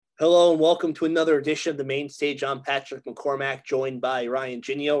Hello and welcome to another edition of the Main Stage. I'm Patrick McCormack, joined by Ryan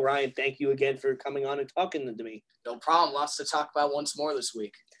Ginio. Ryan, thank you again for coming on and talking to me. No problem. Lots to talk about once more this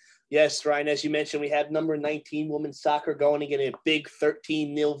week. Yes, Ryan, as you mentioned, we have number 19 women's soccer going to get a big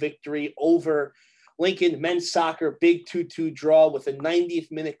 13-0 victory over Lincoln. Men's soccer, big 2-2 draw with a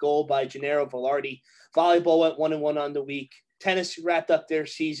 90th minute goal by Gennaro Velarde. Volleyball went 1-1 on the week. Tennis wrapped up their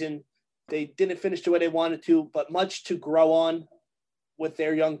season. They didn't finish the way they wanted to, but much to grow on with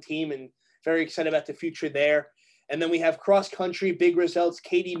their young team, and very excited about the future there. And then we have cross country, big results.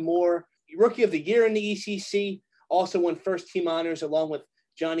 Katie Moore, Rookie of the Year in the ECC, also won first team honors along with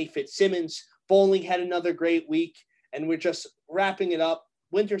Johnny Fitzsimmons. Bowling had another great week, and we're just wrapping it up.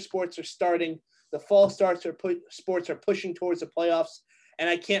 Winter sports are starting. The fall sports are pushing towards the playoffs, and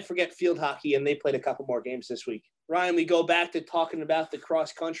I can't forget field hockey, and they played a couple more games this week. Ryan, we go back to talking about the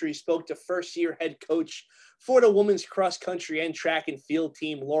cross country. Spoke to first-year head coach for the women's cross country and track and field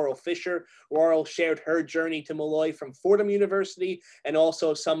team, Laurel Fisher. Laurel shared her journey to Molloy from Fordham University and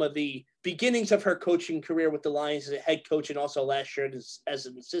also some of the beginnings of her coaching career with the Lions as a head coach and also last year as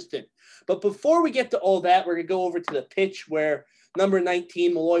an assistant. But before we get to all that, we're going to go over to the pitch where number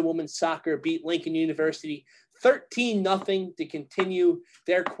 19, Molloy women's soccer, beat Lincoln University 13-0 to continue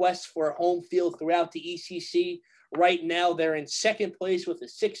their quest for a home field throughout the ECC. Right now, they're in second place with a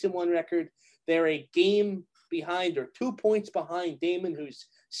 6-1 record. They're a game behind or 2 points behind Damon, who's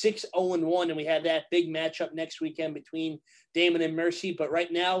 6-0-1, and we have that big matchup next weekend between Damon and Mercy. But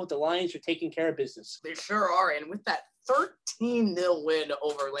right now, the Lions are taking care of business. They sure are, and with that 13-0 win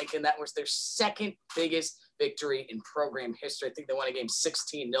over Lincoln, that was their second biggest victory in program history. I think they won a game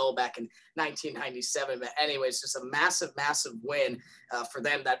 16-0 back in 1997. But anyways, just a massive, massive win for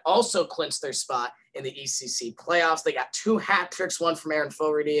them that also clinched their spot in the ECC playoffs. They got two hat tricks, one from Erin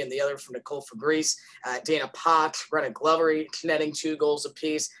Fogarty and the other from Nicole Fabrice. Dana Potts, Brenna Glovery netting 2 goals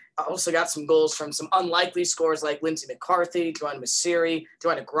apiece. Also got some goals from some unlikely scores like Lindsay McCarthy, Joanna Masiri,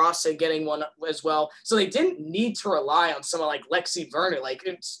 Joanna Grossa getting one as well. So they didn't need to rely on someone like Lexi Verner. Like,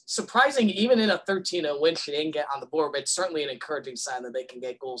 it's surprising, even in a 13-0 win, she didn't get on the board, but it's certainly an encouraging sign that they can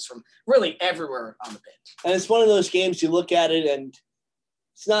get goals from really everywhere on the pitch. And it's one of those games you look at it and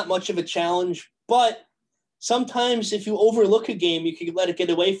it's not much of a challenge, but sometimes if you overlook a game, you can let it get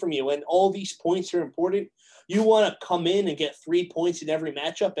away from you, and all these points are important. You want to come in and get 3 points in every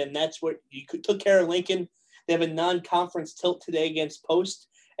matchup, and that's what you took care of Lincoln. They have a non-conference tilt today against Post,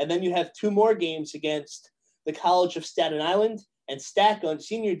 and then you have 2 more games against the College of Staten Island and Stack on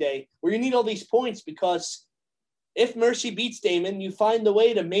Senior Day, where you need all these points, because if Mercy beats Damon, you find the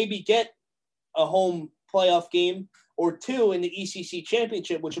way to maybe get a home playoff game or 2 in the ECC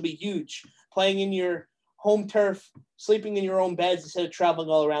Championship, which will be huge, playing in your home turf, sleeping in your own beds instead of traveling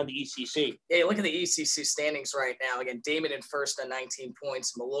all around the ECC. Yeah, look at the ECC standings right now. Again, Damon in first on 19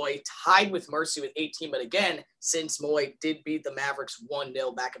 points. Molloy tied with Mercy with 18. But again, since Molloy did beat the Mavericks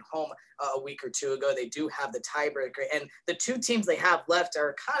 1-0 back at home a week or 2 ago, they do have the tiebreaker. And the 2 teams they have left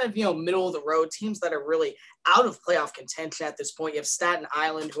are kind of, middle of the road teams that are really out of playoff contention at this point. You have Staten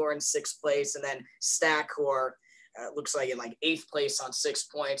Island, who are in 6th place, and then Stack, who are looks like in 8th place on 6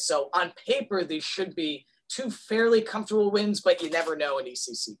 points. So on paper, these should be 2 fairly comfortable wins, but you never know in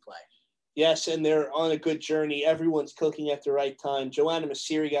ECC play. Yes, and they're on a good journey. Everyone's clicking at the right time. Joanna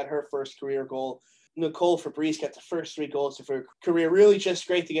Masiri got her first career goal. Nicole Fabrice got the first 3 goals of her career. Really just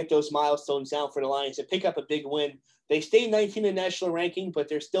great to get those milestones down for the Lions and pick up a big win. They stay 19 in national ranking, but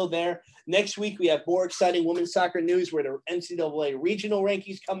they're still there. Next week, we have more exciting women's soccer news where the NCAA regional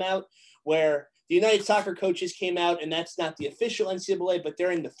rankings come out, where the United Soccer Coaches came out, and that's not the official NCAA, but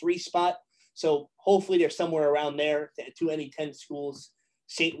they're in the 3 spot. So hopefully they're somewhere around there to any 10 schools.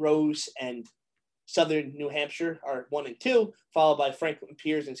 St. Rose and Southern New Hampshire are 1 and 2, followed by Franklin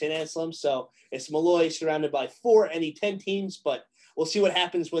Pierce and St. Anselm. So it's Molloy surrounded by 4 any 10 teams, but we'll see what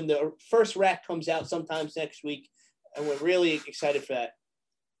happens when the first rack comes out sometimes next week, and we're really excited for that.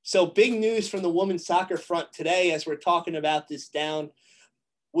 So big news from the women's soccer front today as we're talking about this down.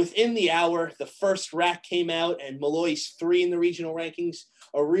 Within the hour, the first rack came out, and Molloy's 3 in the regional rankings,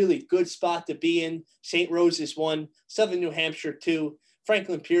 a really good spot to be in. St. Rose is 1, Southern New Hampshire 2,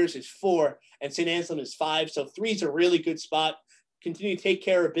 Franklin Pierce is 4, and St. Anselm is 5. So 3 is a really good spot. Continue to take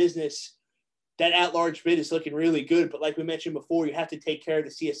care of business. That at-large bid is looking really good, but like we mentioned before, you have to take care of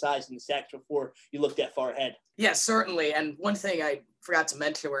the CSIs and the stacks before you look that far ahead. Yeah, certainly. And one thing I forgot to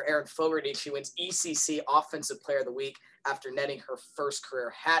mention, where Erin Fogarty, she wins ECC Offensive Player of the Week. after netting her first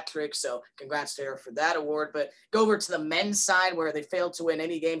career hat trick. So congrats to her for that award. But go over to the men's side where they failed to win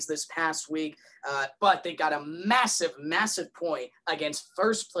any games this past week, but they got a massive, massive point against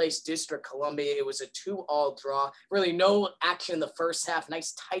first place District Columbia. It was a 2-all draw. Really no action in the first half.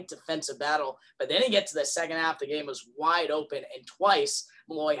 Nice tight defensive battle. But then you get to the second half, the game was wide open, and twice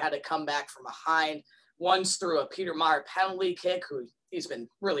Malloy had to come back from behind. Once through a Peter Meyer penalty kick, he's been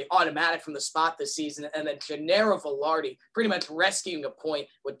really automatic from the spot this season, and then Gennaro Velarde pretty much rescuing a point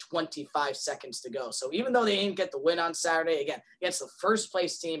with 25 seconds to go. So even though they didn't get the win on Saturday, again, against the first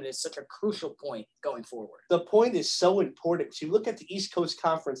place team, it is such a crucial point going forward. The point is so important. You look at the East Coast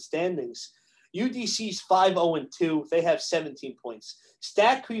Conference standings, UDC's 5-0-2. They have 17 points.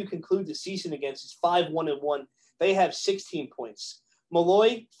 Stack, who you conclude the season against, is 5-1-1. They have 16 points.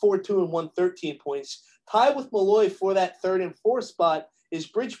 Malloy, 4-2-1, 13 points. Tied with Malloy for that 3rd and 4th spot is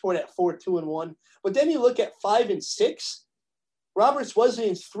Bridgeport at 4-2-1. But then you look at 5 and 6. Roberts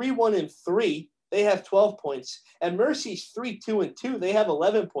Wesleyan's 3-1-3. They have 12 points. And Mercy's 3-2-2. They have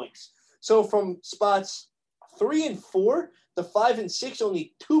 11 points. So from spots 3 and 4, the 5 and 6,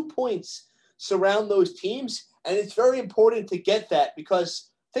 only 2 points surround those teams. And it's very important to get that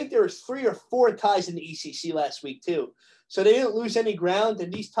because I think there was 3 or 4 ties in the ECC last week too. So they didn't lose any ground,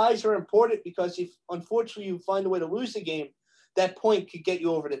 and these ties are important because if, unfortunately, you find a way to lose the game, that point could get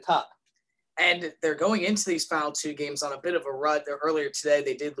you over the top. And they're going into these final 2 games on a bit of a rut. Earlier today,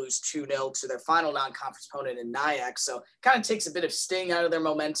 they did lose 2-0 to their final non-conference opponent in Nyack. So kind of takes a bit of sting out of their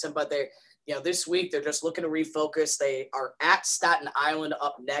momentum, but they, this week they're just looking to refocus. They are at Staten Island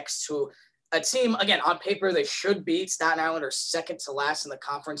up next to a team, again, on paper, they should beat. Staten Island are second to last in the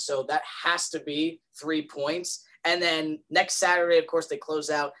conference, so that has to be 3 points. And then next Saturday, of course, they close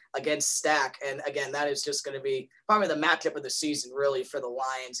out against Stack. And again, that is just going to be probably the matchup of the season, really, for the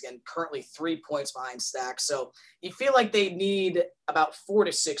Lions. Again, currently 3 points behind Stack. So you feel like they need about 4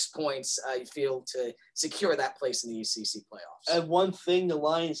 to 6 points, you feel, to secure that place in the ECC playoffs. And one thing the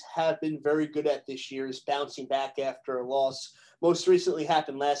Lions have been very good at this year is bouncing back after a loss. Most recently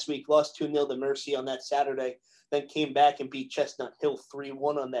happened last week, lost 2-0 to Mercy on that Saturday, then came back and beat Chestnut Hill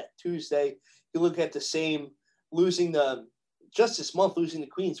 3-1 on that Tuesday. You look at the same, losing the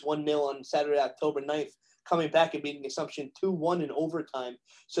Queens 1-0 on Saturday, October 9th, coming back and beating Assumption 2-1 in overtime.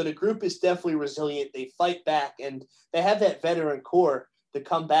 So the group is definitely resilient. They fight back, and they have that veteran core to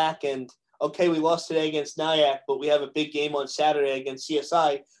come back and, okay, we lost today against Nyack, but we have a big game on Saturday against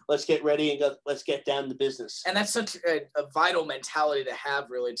CSI. Let's get ready and let's get down to business. And that's such a vital mentality to have,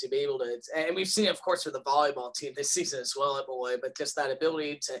 really, to be able to – and we've seen, of course, for the volleyball team this season as well at Malloy, but just that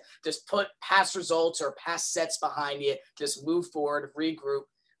ability to just put past results or past sets behind you, just move forward, regroup,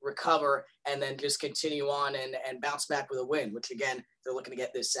 recover, and then just continue on and bounce back with a win, which, again, they're looking to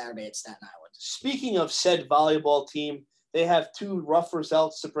get this Saturday at Staten Island. Speaking of said volleyball team, they have 2 rough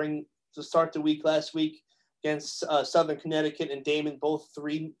results to start the week last week against Southern Connecticut and Damon, both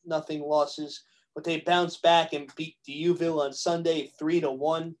 3-0 losses. But they bounced back and beat Deauville on Sunday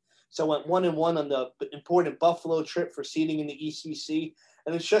 3-1. So went 1-1 on the important Buffalo trip for seeding in the ECC.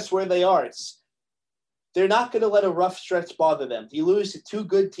 And it's just where they are. They're not going to let a rough stretch bother them. You lose to 2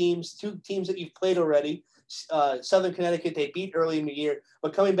 good teams, 2 teams that you've played already. Southern Connecticut, they beat early in the year.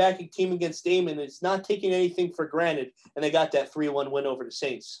 But coming back a team against Damon, it's not taking anything for granted. And they got that 3-1 win over the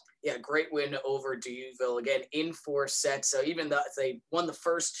Saints. Yeah, great win over Deauville, again, in 4 sets. So even though they won the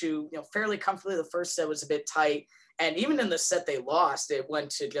first 2, fairly comfortably, the first set was a bit tight. And even in the set they lost, it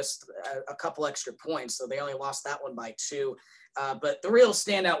went to just a couple extra points. So they only lost that one by 2. But the real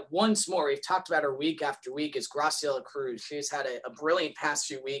standout once more, we've talked about her week after week, is Graciela Cruz. She's had a brilliant past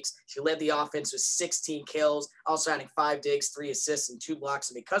few weeks. She led the offense with 16 kills, also having 5 digs, 3 assists, and 2 blocks.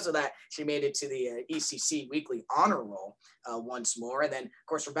 And because of that, she made it to the ECC weekly honor roll once more. And then, of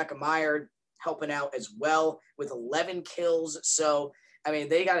course, Rebecca Meyer helping out as well with 11 kills. So, I mean,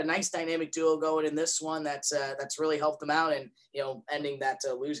 they got a nice dynamic duo going in this one that's really helped them out and, ending that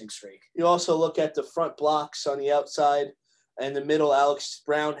losing streak. You also look at the front blocks on the outside. In the middle, Alex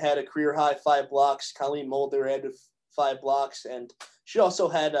Brown had a career-high 5 blocks. Colleen Mulder had 5 blocks. And she also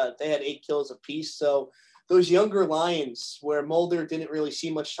had they had 8 kills apiece. So those younger Lions, where Mulder didn't really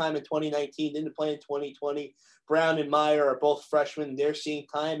see much time in 2019, didn't play in 2020, Brown and Meyer are both freshmen. They're seeing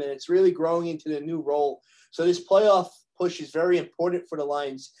time, and it's really growing into the new role. So this playoff push is very important for the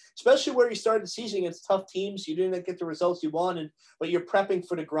Lions, especially where you started the season against tough teams. You didn't get the results you wanted, but you're prepping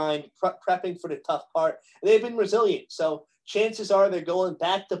for the grind, prepping for the tough part. And they've been resilient. So chances are they're going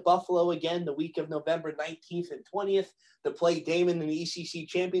back to Buffalo again the week of November 19th and 20th to play Damon in the ECC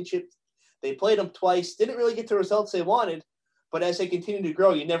Championship. They played them twice, didn't really get the results they wanted, but as they continue to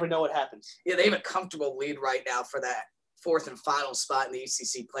grow, you never know what happens. Yeah, they have a comfortable lead right now for that fourth and final spot in the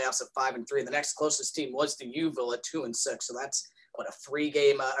ECC playoffs at 5-3. The next closest team was the Uville at 2-6. So that's what a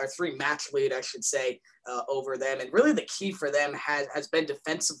three-match lead, I should say, over them. And really the key for them has been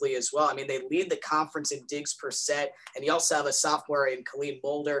defensively as well. I mean, they lead the conference in digs per set, and you also have a sophomore in Colleen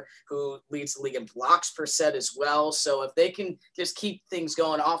Mulder who leads the league in blocks per set as well. So if they can just keep things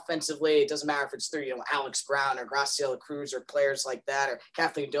going offensively, it doesn't matter if it's through, Alex Brown or Graciela Cruz or players like that, or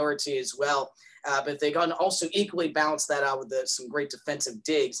Kathleen Doherty as well. But if they can also equally balance that out with some great defensive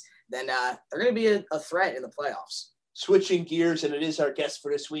digs, then they're going to be a threat in the playoffs. Switching gears, and it is our guest for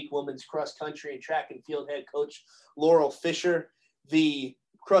this week, women's cross country and track and field head coach Laurel Fisher. The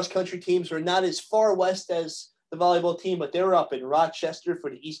cross country teams were not as far west as the volleyball team, but they were up in Rochester for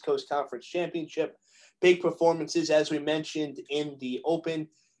the East Coast Conference Championship. Big performances, as we mentioned in the Open.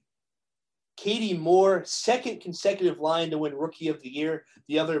 Katie Moore, second consecutive line to win Rookie of the Year,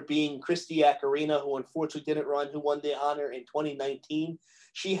 the other being Christy Acarina, who unfortunately didn't run, who won the honor in 2019.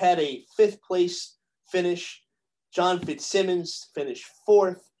 She had a fifth place finish. John Fitzsimmons finished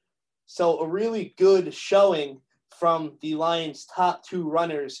fourth. So a really good showing from the Lions' top two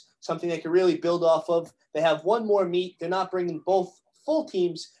runners, something they can really build off of. They have one more meet. They're not bringing both full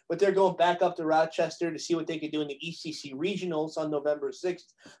teams, but they're going back up to Rochester to see what they can do in the ECC Regionals on November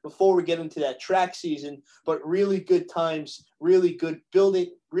 6th before we get into that track season. But really good times, really good building,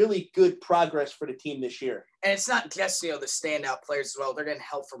 really good progress for the team this year. And it's not just, the standout players as well. They're getting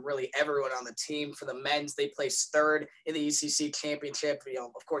help from really everyone on the team. For the men's, they placed third in the ECC Championship.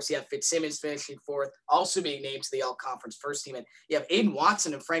 Of course, you have Fitzsimmons finishing fourth, also being named to the All-Conference first team. And you have Aiden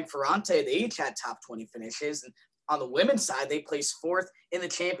Watson and Frank Ferrante. They each had top 20 finishes. And on the women's side, they placed fourth in the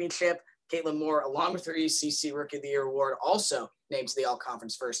championship. Caitlin Moore, along with her ECC Rookie of the Year award, also named to the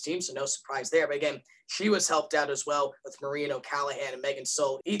All-Conference first team, so no surprise there. But again, she was helped out as well with Maureen O'Callahan and Megan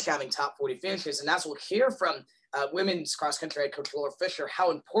Soul, each having top 40 finishes. And that's what we'll hear from women's cross-country head coach Laurel Fisher,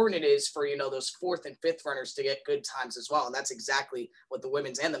 how important it is for, those fourth and fifth runners to get good times as well. And that's exactly what the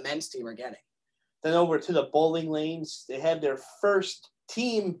women's and the men's team are getting. Then over to the bowling lanes, they had their first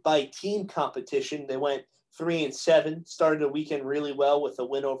team-by-team competition. They went 3-7, started the weekend really well with a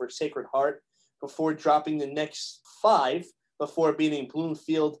win over Sacred Heart before dropping the next 5 before beating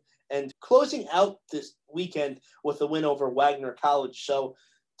Bloomfield and closing out this weekend with a win over Wagner College. So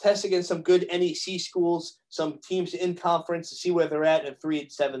test against some good NEC schools, some teams in conference to see where they're at, and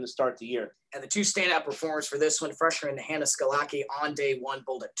 3-7 to start the year. And the two standout performers for this one, freshman Hannah Skalaki on day one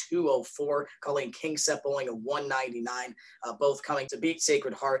bowled a 204, Colleen Kingset bowling a 199, both coming to beat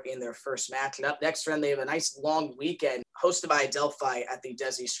Sacred Heart in their first match. And up next for them, they have a nice long weekend hosted by Adelphi at the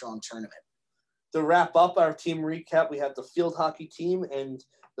Desi Strong Tournament. To wrap up our team recap, we have the field hockey team, and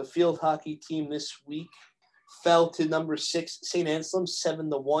the field hockey team this week fell to number 6 St. Anselm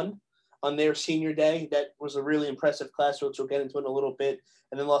 7-1 on their senior day. That was a really impressive class, which we'll get into in a little bit.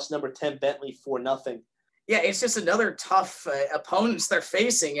 And then lost number 10 Bentley 4-0. Yeah, it's just another tough opponents they're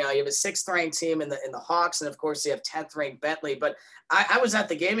facing. You have a 6th ranked team in the Hawks, and of course you have 10th ranked Bentley. But I was at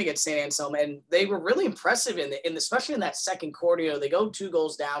the game against St. Anselm, and they were really impressive especially in that second quarter. They go 2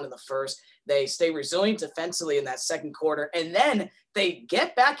 goals down in the first. They stay resilient defensively in that second quarter, and then they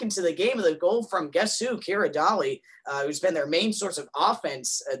get back into the game with a goal from guess who, Kira Dolly, who's been their main source of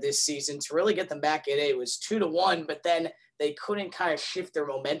offense this season to really get them back in it. It was 2-1, but then they couldn't kind of shift their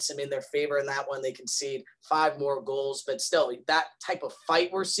momentum in their favor in that one. They concede 5 more goals, but still that type of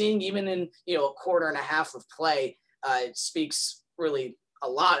fight we're seeing, even in, a quarter and a half of play, it speaks really a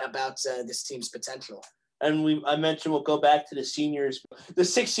lot about this team's potential. And I mentioned we'll go back to the seniors. The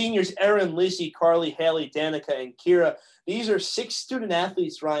 6 seniors, Erin, Lizzie, Carly, Haley, Danica, and Kira. These are 6 student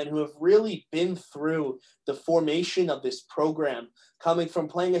athletes, Ryan, who have really been through the formation of this program, coming from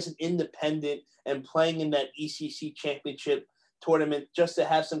playing as an independent and playing in that ECC Championship tournament just to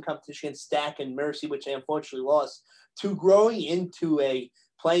have some competition against Stack and Mercy, which they unfortunately lost, to growing into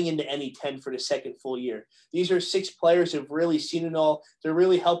playing into NE10 for the second full year. These are 6 players who've really seen it all. They're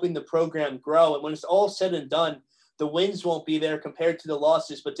really helping the program grow. And when it's all said and done, the wins won't be there compared to the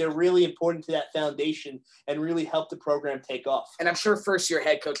losses, but they're really important to that foundation and really help the program take off. And I'm sure first-year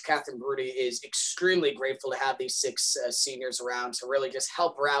head coach Catherine Brody is extremely grateful to have these 6 seniors around to really just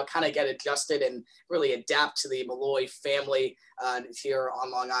help her out, kind of get adjusted and really adapt to the Malloy family here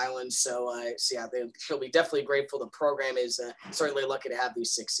on Long Island. So yeah, she'll be definitely grateful. The program is certainly lucky to have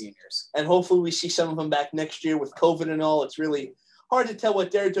these 6 seniors. And hopefully we see some of them back next year with COVID and all. It's really hard to tell what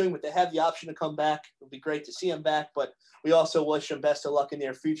they're doing, but they have the option to come back. It'll be great to see them back, but we also wish them best of luck in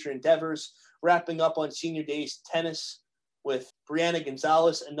their future endeavors. Wrapping up on senior days tennis with Brianna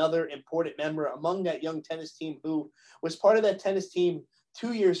Gonzalez, another important member among that young tennis team who was part of that tennis team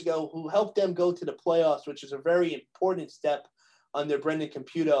 2 years ago who helped them go to the playoffs, which is a very important step under Brendan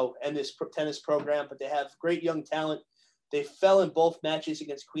Computo and this tennis program. But they have great young talent. They fell in both matches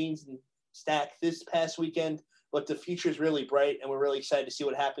against Queens and Stack this past weekend, but the future is really bright, and we're really excited to see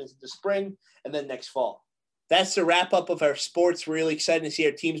what happens in the spring and then next fall. That's the wrap-up of our sports. We're really excited to see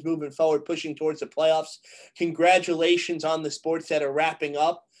our teams moving forward, pushing towards the playoffs. Congratulations on the sports that are wrapping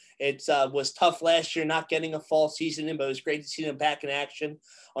up. It was tough last year not getting a fall season in, but it was great to see them back in action.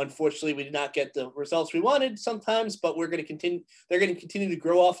 Unfortunately, we did not get the results we wanted sometimes, but we're going to continue. They're going to continue to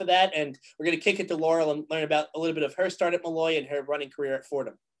grow off of that, and we're going to kick it to Laurel and learn about a little bit of her start at Malloy and her running career at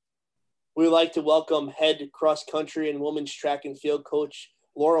Fordham. We would like to welcome head cross country and women's track and field coach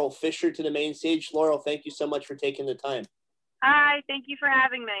Laurel Fisher to the main stage. Laurel, thank you so much for taking the time. Hi, thank you for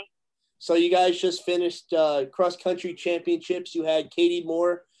having me. So you guys just finished cross country championships. You had Katie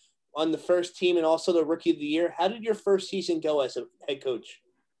Moore on the first team and also the Rookie of the Year. How did your first season go as a head coach?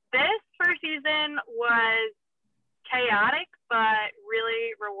 This first season was chaotic, but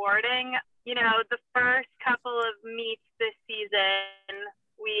really rewarding. You know, the first couple of meets this season,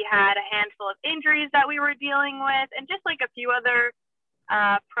 we had a handful of injuries that we were dealing with and just like a few other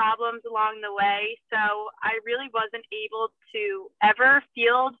problems along the way. So I really wasn't able to ever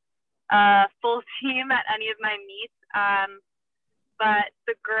field a full team at any of my meets. But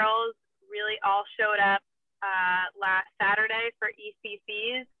the girls really all showed up last Saturday for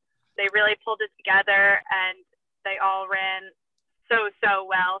ECCs. They really pulled it together, and they all ran so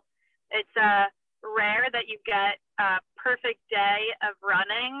well. It's rare that you get a perfect day of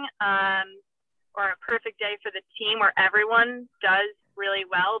running or a perfect day for the team where everyone does really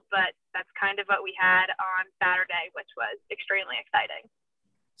well, but that's kind of what we had on Saturday, which was extremely exciting.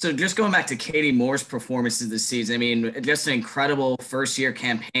 So just going back to Katie Moore's performances this season, I mean, just an incredible first-year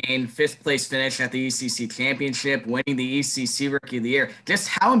campaign, fifth-place finish at the ECC Championship, winning the ECC Rookie of the Year. Just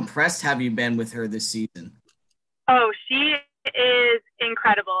how impressed have you been with her this season? Oh, she is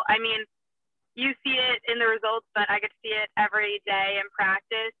incredible. I mean, you see it in the results, but I get to see it every day in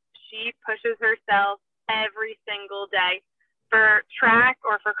practice. She pushes herself every single day. For track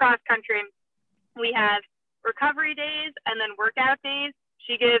or for cross-country, we have recovery days and then workout days.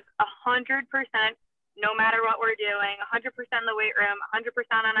 She gives 100% no matter what we're doing, 100% in the weight room, 100%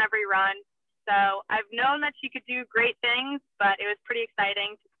 on every run. So I've known that she could do great things, but it was pretty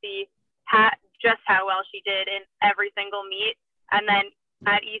exciting to see just how well she did in every single meet. And then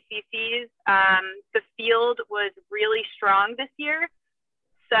at ECCs, the field was really strong this year.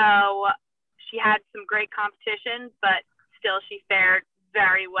 So she had some great competition, but still she fared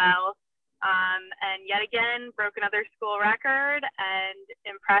very well. And yet again, broke another school record and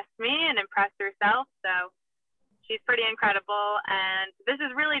impressed me and impressed herself. So she's pretty incredible. And this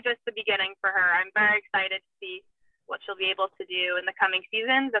is really just the beginning for her. I'm very excited to see what she'll be able to do in the coming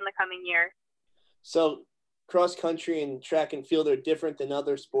seasons and the coming year. So cross country and track and field are different than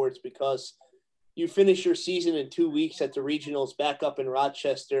other sports because you finish your season in 2 weeks at the regionals back up in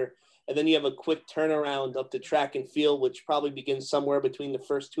Rochester. And then you have a quick turnaround up to track and field, which probably begins somewhere between the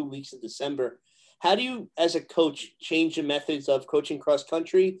first 2 weeks of December. How do you, as a coach, change the methods of coaching cross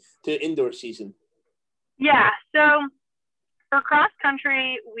country to indoor season? Yeah, so for cross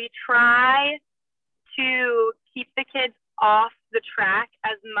country, we try to keep the kids off the track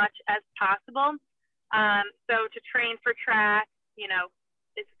as much as possible. So to train for track, you know,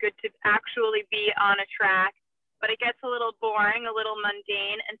 it's good to actually be on a track. But it gets a little boring, a little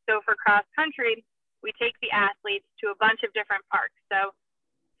mundane. And so for cross country, we take the athletes to a bunch of different parks. So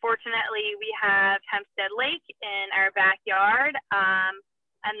fortunately, we have Hempstead Lake in our backyard.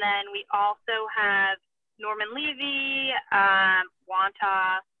 And then we also have Norman Levy,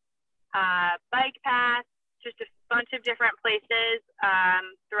 Wanta, Bike Path, just a bunch of different places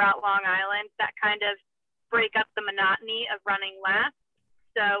throughout Long Island that kind of break up the monotony of running laps.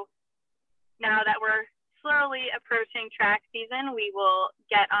 So now that we're slowly approaching track season, we will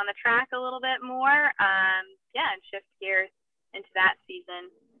get on the track a little bit more, and shift gears into that season.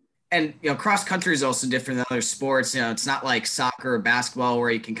 And, you know, cross country is also different than other sports. You know, it's not like soccer or basketball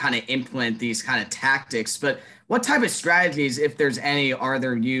where you can kind of implement these kind of tactics, but what type of strategies, if there's any, are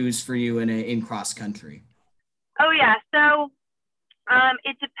there used for you in cross country? Oh yeah. So,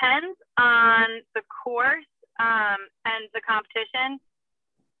 it depends on the course, and the competition.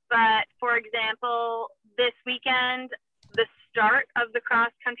 But for example, this weekend, the start of the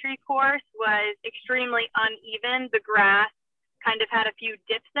cross-country course was extremely uneven. The grass kind of had a few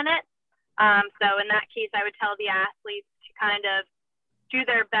dips in it. So in that case, I would tell the athletes to kind of do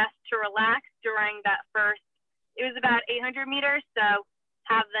their best to relax during that first, it was about 800 meters. So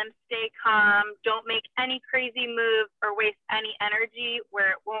have them stay calm, don't make any crazy moves or waste any energy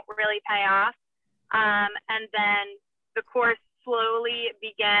where it won't really pay off. And then the course slowly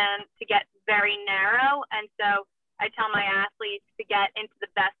began to get very narrow. And so I tell my athletes to get into the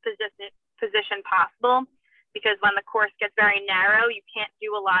best position possible, because when the course gets very narrow, you can't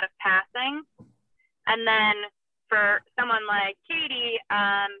do a lot of passing. And then for someone like Katie,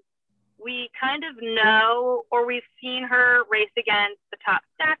 we kind of know, or we've seen her race against the top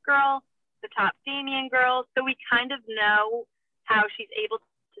stack girl, the top Damien girl. So we kind of know how she's able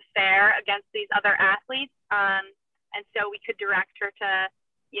to fare against these other athletes. And so we could direct her to,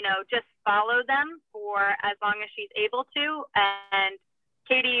 just follow them for as long as she's able to. And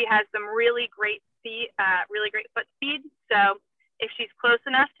Katie has some really great speed, really great foot speed. So if she's close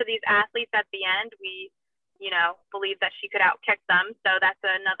enough to these athletes at the end, we, believe that she could outkick them. So that's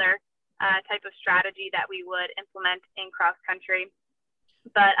another type of strategy that we would implement in cross country.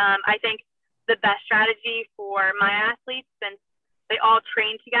 But I think the best strategy for my athletes, since they all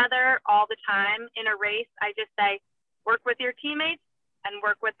train together all the time in a race, I just say, work with your teammates and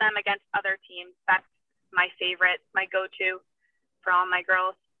work with them against other teams. That's my favorite, my go-to for all my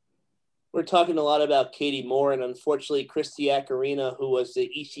girls. We're talking a lot about Katie Moore, and unfortunately, Christy Acarina, who was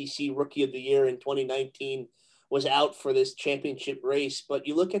the ECC Rookie of the Year in 2019, was out for this championship race. But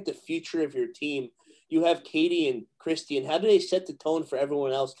you look at the future of your team, you have Katie and Christy, and how do they set the tone for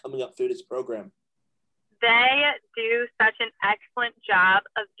everyone else coming up through this program? They do such an excellent job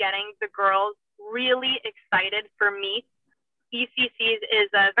of getting the girls really excited for meets. ECC's is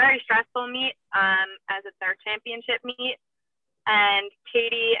a very stressful meet, as it's our championship meet. And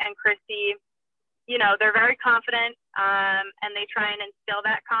Katie and Christy, they're very confident, and they try and instill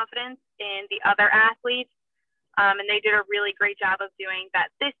that confidence in the other athletes. And they did a really great job of doing that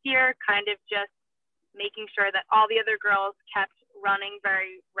this year, kind of just making sure that all the other girls kept running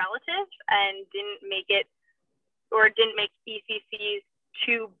very relative and didn't make ECCs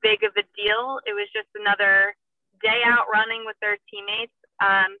too big of a deal. It was just another day out running with their teammates.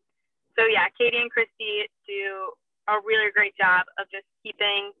 So yeah, Katie and Christy do a really great job of just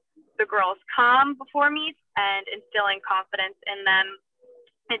keeping the girls calm before meets and instilling confidence in them.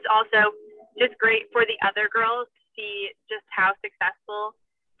 It's also just great for the other girls to see just how successful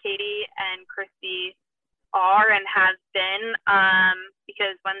Katie and Christy are and have been,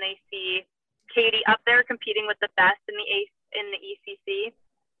 because when they see Katie up there competing with the best in the ECC,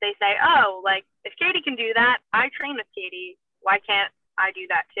 they say, oh, like, if Katie can do that, I train with Katie. Why can't I do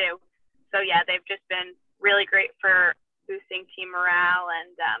that too? So yeah, they've just been really great for boosting team morale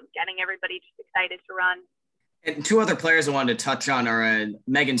and getting everybody just excited to run. And two other players I wanted to touch on are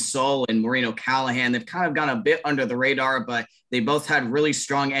Megan Soul and Maureen O'Callaghan. They've kind of gone a bit under the radar, but they both had really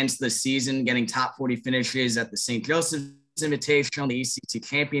strong ends to the season, getting top 40 finishes at the St. Joseph's Invitational, the ECC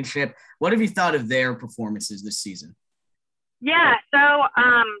Championship. What have you thought of their performances this season? Yeah, so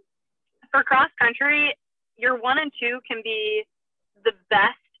for cross country, your 1 and 2 can be the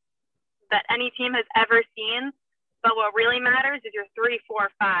best that any team has ever seen. But what really matters is your 3, 4,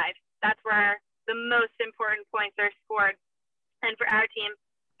 5. That's where the most important points are scored. And for our team,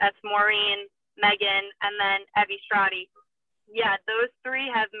 that's Maureen, Megan, and then Evie Strati. Yeah, those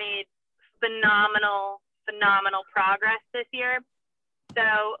 3 have made phenomenal progress this year.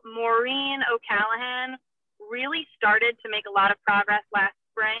 So Maureen O'Callaghan really started to make a lot of progress last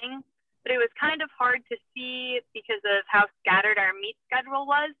spring, but it was kind of hard to see because of how scattered our meet schedule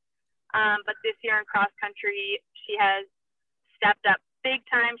was. But this year in cross country, she has stepped up big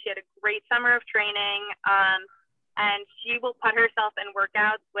time. She had a great summer of training, and she will put herself in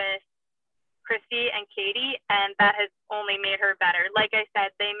workouts with Christy and Katie, and that has only made her better. Like I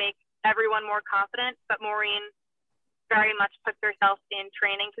said, they make everyone more confident, but Maureen very much puts herself in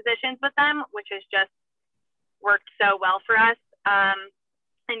training positions with them, which has just worked so well for us.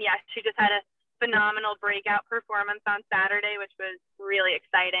 And yes, she just had a phenomenal breakout performance on Saturday, which was really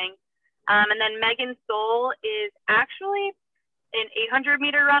exciting. And then Megan Soul is actually an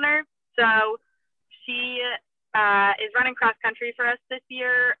 800-meter runner. So she is running cross country for us this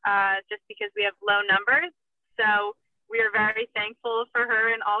year just because we have low numbers. So we are very thankful for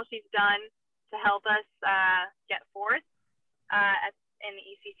her and all she's done to help us get fourth in the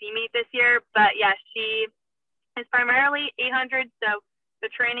ECC meet this year. But yeah, she is primarily 800, so the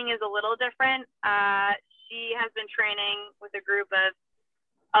training is a little different. She has been training with a group of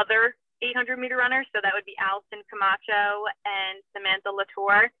other 800-meter runners, so that would be Allison Camacho and Samantha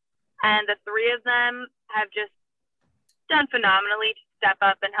Latour. And the 3 of them have just done phenomenally to step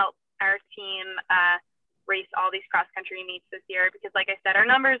up and help our team race all these cross-country meets this year because, like I said, our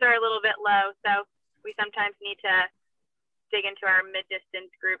numbers are a little bit low, so we sometimes need to dig into our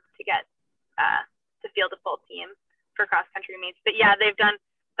mid-distance group to get to field a full team for cross-country meets. But yeah, they've done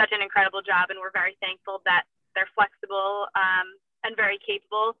such an incredible job, and we're very thankful that they're flexible and very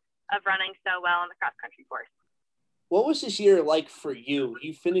capable of running so well on the cross-country course. What was this year like for you?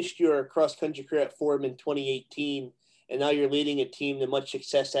 You finished your cross-country career at Fordham in 2018, and now you're leading a team to much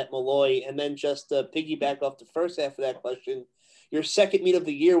success at Malloy. And then just to piggyback off the first half of that question, your second meet of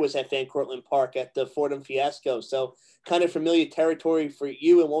the year was at Van Cortlandt Park at the Fordham Fiasco. So kind of familiar territory for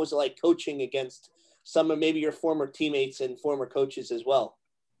you. And what was it like coaching against some of maybe your former teammates and former coaches as well?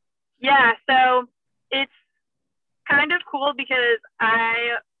 Yeah, so it's kind of cool because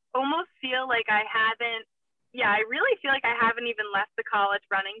I almost feel like I really feel like I haven't even left the college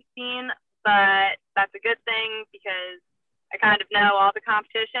running scene, but that's a good thing because I kind of know all the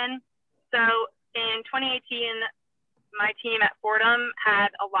competition. So in 2018, my team at Fordham had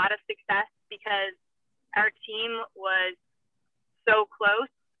a lot of success because our team was so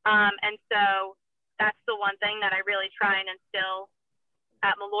close. And so that's the one thing that I really try and instill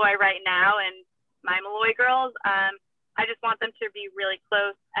at Malloy right now. And my Malloy girls, I just want them to be really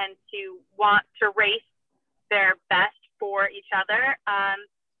close and to want to race their best for each other.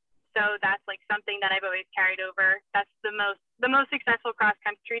 So that's like something that I've always carried over. That's the most successful cross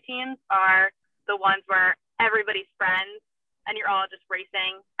country teams are the ones where everybody's friends and you're all just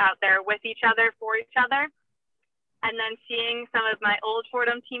racing out there with each other for each other. And then seeing some of my old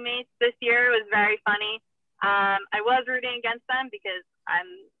Fordham teammates this year was very funny. I was rooting against them because I'm,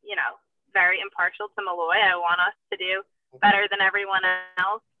 very impartial to Malloy. I want us to do better than everyone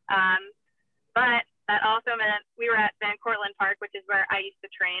else. But that also meant we were at Van Cortlandt Park, which is where I used to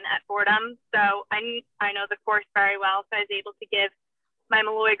train at Fordham. So I know the course very well. So I was able to give my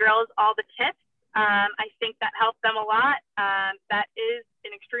Malloy girls all the tips. I think that helped them a lot. That is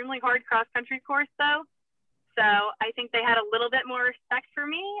an extremely hard cross-country course, though. So I think they had a little bit more respect for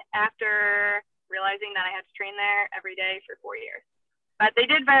me after realizing that I had to train there every day for 4 years. But they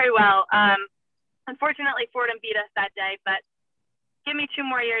did very well. Unfortunately, Fordham beat us that day, but give me 2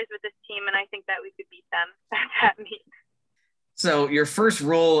 more years with this team, and I think that we could beat them at that meet. So your first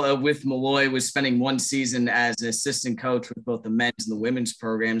role with Malloy was spending 1 season as an assistant coach with both the men's and the women's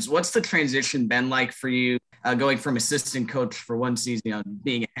programs. What's the transition been like for you going from assistant coach for 1 season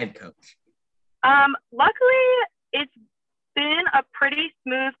being a head coach? Luckily, it's been a pretty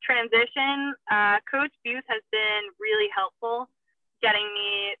smooth transition. Coach Buse has been really helpful getting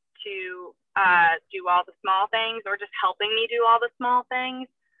me to do all the small things or just helping me do all the small things.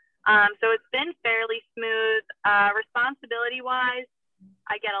 So it's been fairly smooth. Responsibility-wise,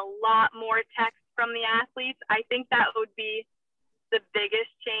 I get a lot more text from the athletes. I think that would be the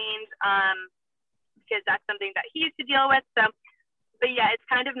biggest change because that's something that he used to deal with. So, but yeah, it's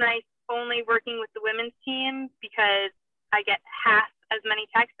kind of nice only working with the women's team because I get half as many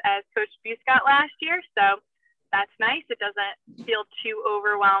texts as Coach Buse got last year. So that's nice. It doesn't feel too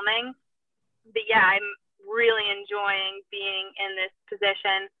overwhelming. But yeah, I'm really enjoying being in this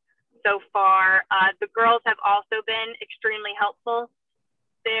position so far. The girls have also been extremely helpful.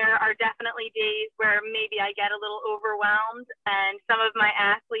 There are definitely days where maybe I get a little overwhelmed and some of my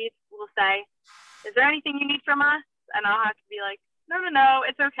athletes will say, is there anything you need from us? And I'll have to be like, no,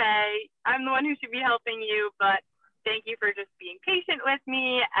 it's okay. I'm the one who should be helping you, but thank you for just being patient with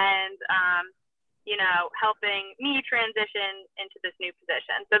me and, helping me transition into this new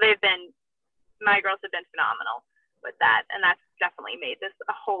position. So my girls have been phenomenal with that. And that's definitely made this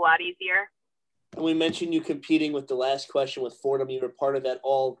a whole lot easier. And we mentioned you competing with the last question with Fordham. You were part of that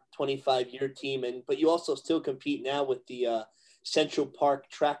all 25-year team, but you also still compete now with the Central Park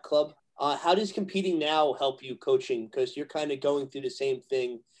Track Club. How does competing now help you coaching? Because you're kind of going through the same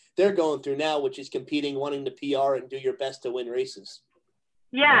thing they're going through now, which is competing, wanting to PR and do your best to win races.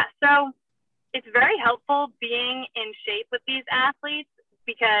 Yeah, so it's very helpful being in shape with these athletes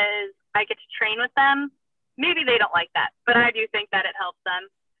because I get to train with them. Maybe they don't like that, but I do think that it helps them.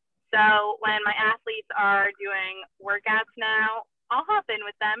 So when my athletes are doing workouts now, I'll hop in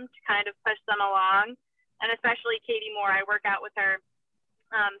with them to kind of push them along. And especially Katie Moore, I work out with her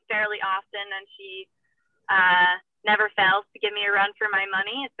fairly often, and she never fails to give me a run for my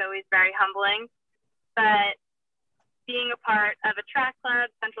money. It's always very humbling. But being a part of a track club,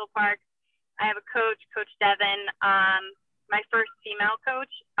 Central Park, I have a coach, Coach Devin, my first female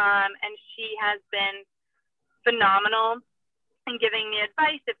coach, and she has been phenomenal in giving me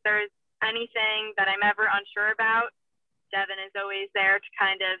advice. If there's anything that I'm ever unsure about, Devin is always there to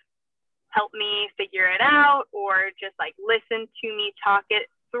kind of help me figure it out or just like listen to me talk it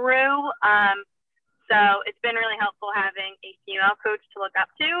through. So it's been really helpful having a female coach to look up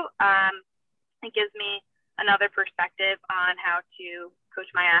to. It gives me another perspective on how to coach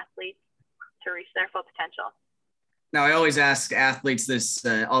my athletes to reach their full potential. Now, I always ask athletes this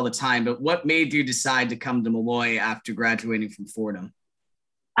all the time, but what made you decide to come to Malloy after graduating from Fordham?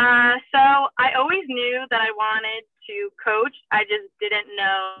 So I always knew that I wanted to coach. I just didn't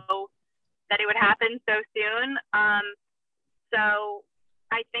know that it would happen so soon. So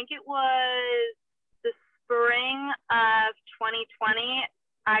I think it was the spring of 2020.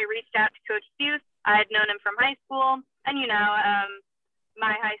 I reached out to Coach Buse. I had known him from high school, and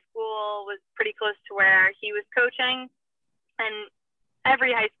my high school was pretty close to where he was coaching, and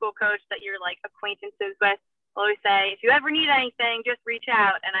every high school coach that you're like acquaintances with will always say, if you ever need anything, just reach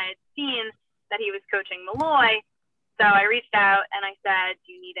out. And I had seen that he was coaching Malloy, so I reached out and I said,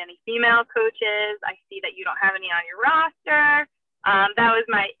 do you need any female coaches? I see that you don't have any on your roster. That was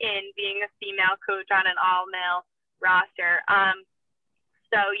my being a female coach on an all-male roster.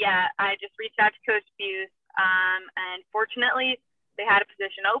 So yeah, I just reached out to Coach Buse, and fortunately, they had a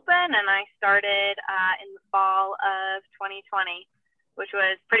position open, and I started in the fall of 2020, which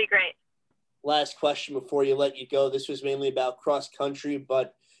was pretty great. Last question before you let you go. This was mainly about cross country,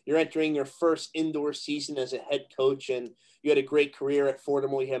 but you're entering your first indoor season as a head coach, and you had a great career at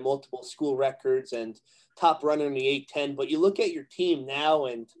Fordham where you had multiple school records and top runner in the 810. But you look at your team now,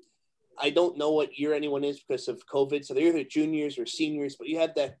 and I don't know what year anyone is because of COVID, so they're either juniors or seniors, but you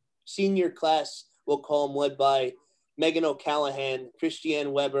have that senior class, we'll call them, led by Megan O'Callahan,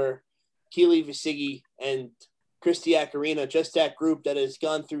 Christiane Weber, Keely Visigi, and Christy Acarina, just that group that has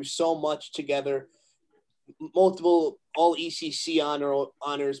gone through so much together, multiple all ECC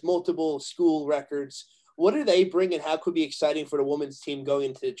honors, multiple school records. What do they bring, and how could be exciting for the women's team going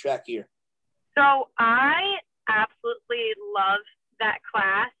into the track year? So I absolutely love that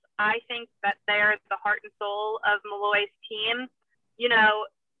class. I think that they're the heart and soul of Malloy's team.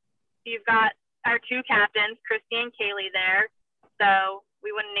 You've got our two captains, Christy and Kaylee, there. So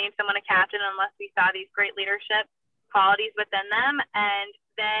we wouldn't name someone a captain unless we saw these great leadership qualities within them. And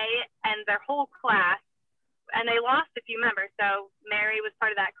they and their whole class, and they lost a few members. So Mary was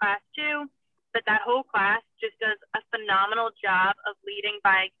part of that class too. But that whole class just does a phenomenal job of leading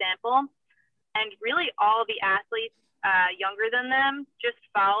by example. And really all the athletes younger than them just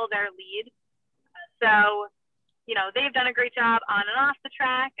follow their lead. So they've done a great job on and off the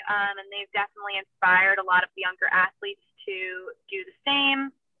track, and they've definitely inspired a lot of the younger athletes to do the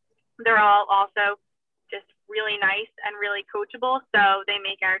same. They're all also just really nice and really coachable, so they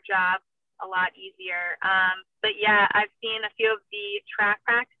make our job a lot easier. But yeah, I've seen a few of the track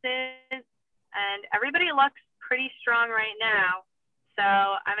practices, and everybody looks pretty strong right now. So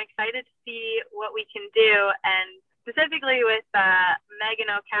I'm excited to see what we can do, and specifically with Megan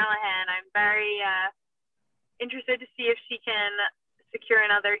O'Callahan, I'm very interested to see if she can secure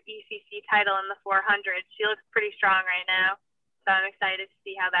another ECC title in the 400. She looks pretty strong right now, so I'm excited to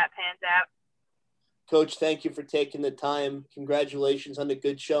see how that pans out. Coach, thank you for taking the time. Congratulations on the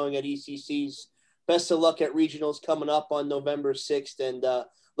good showing at ECCs. Best of luck at regionals coming up on November 6th, and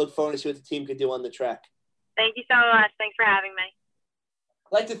look forward to see what the team can do on the track. Thank you so much. Thanks for having me.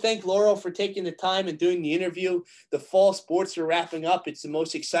 I'd like to thank Laurel for taking the time and doing the interview. The fall sports are wrapping up. It's the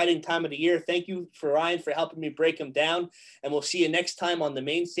most exciting time of the year. Thank you for Ryan for helping me break them down. And we'll see you next time on The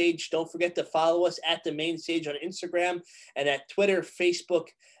Main Stage. Don't forget to follow us at The Main Stage on Instagram and at Twitter, Facebook,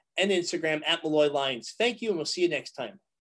 and Instagram at Malloy Lions. Thank you, and we'll see you next time.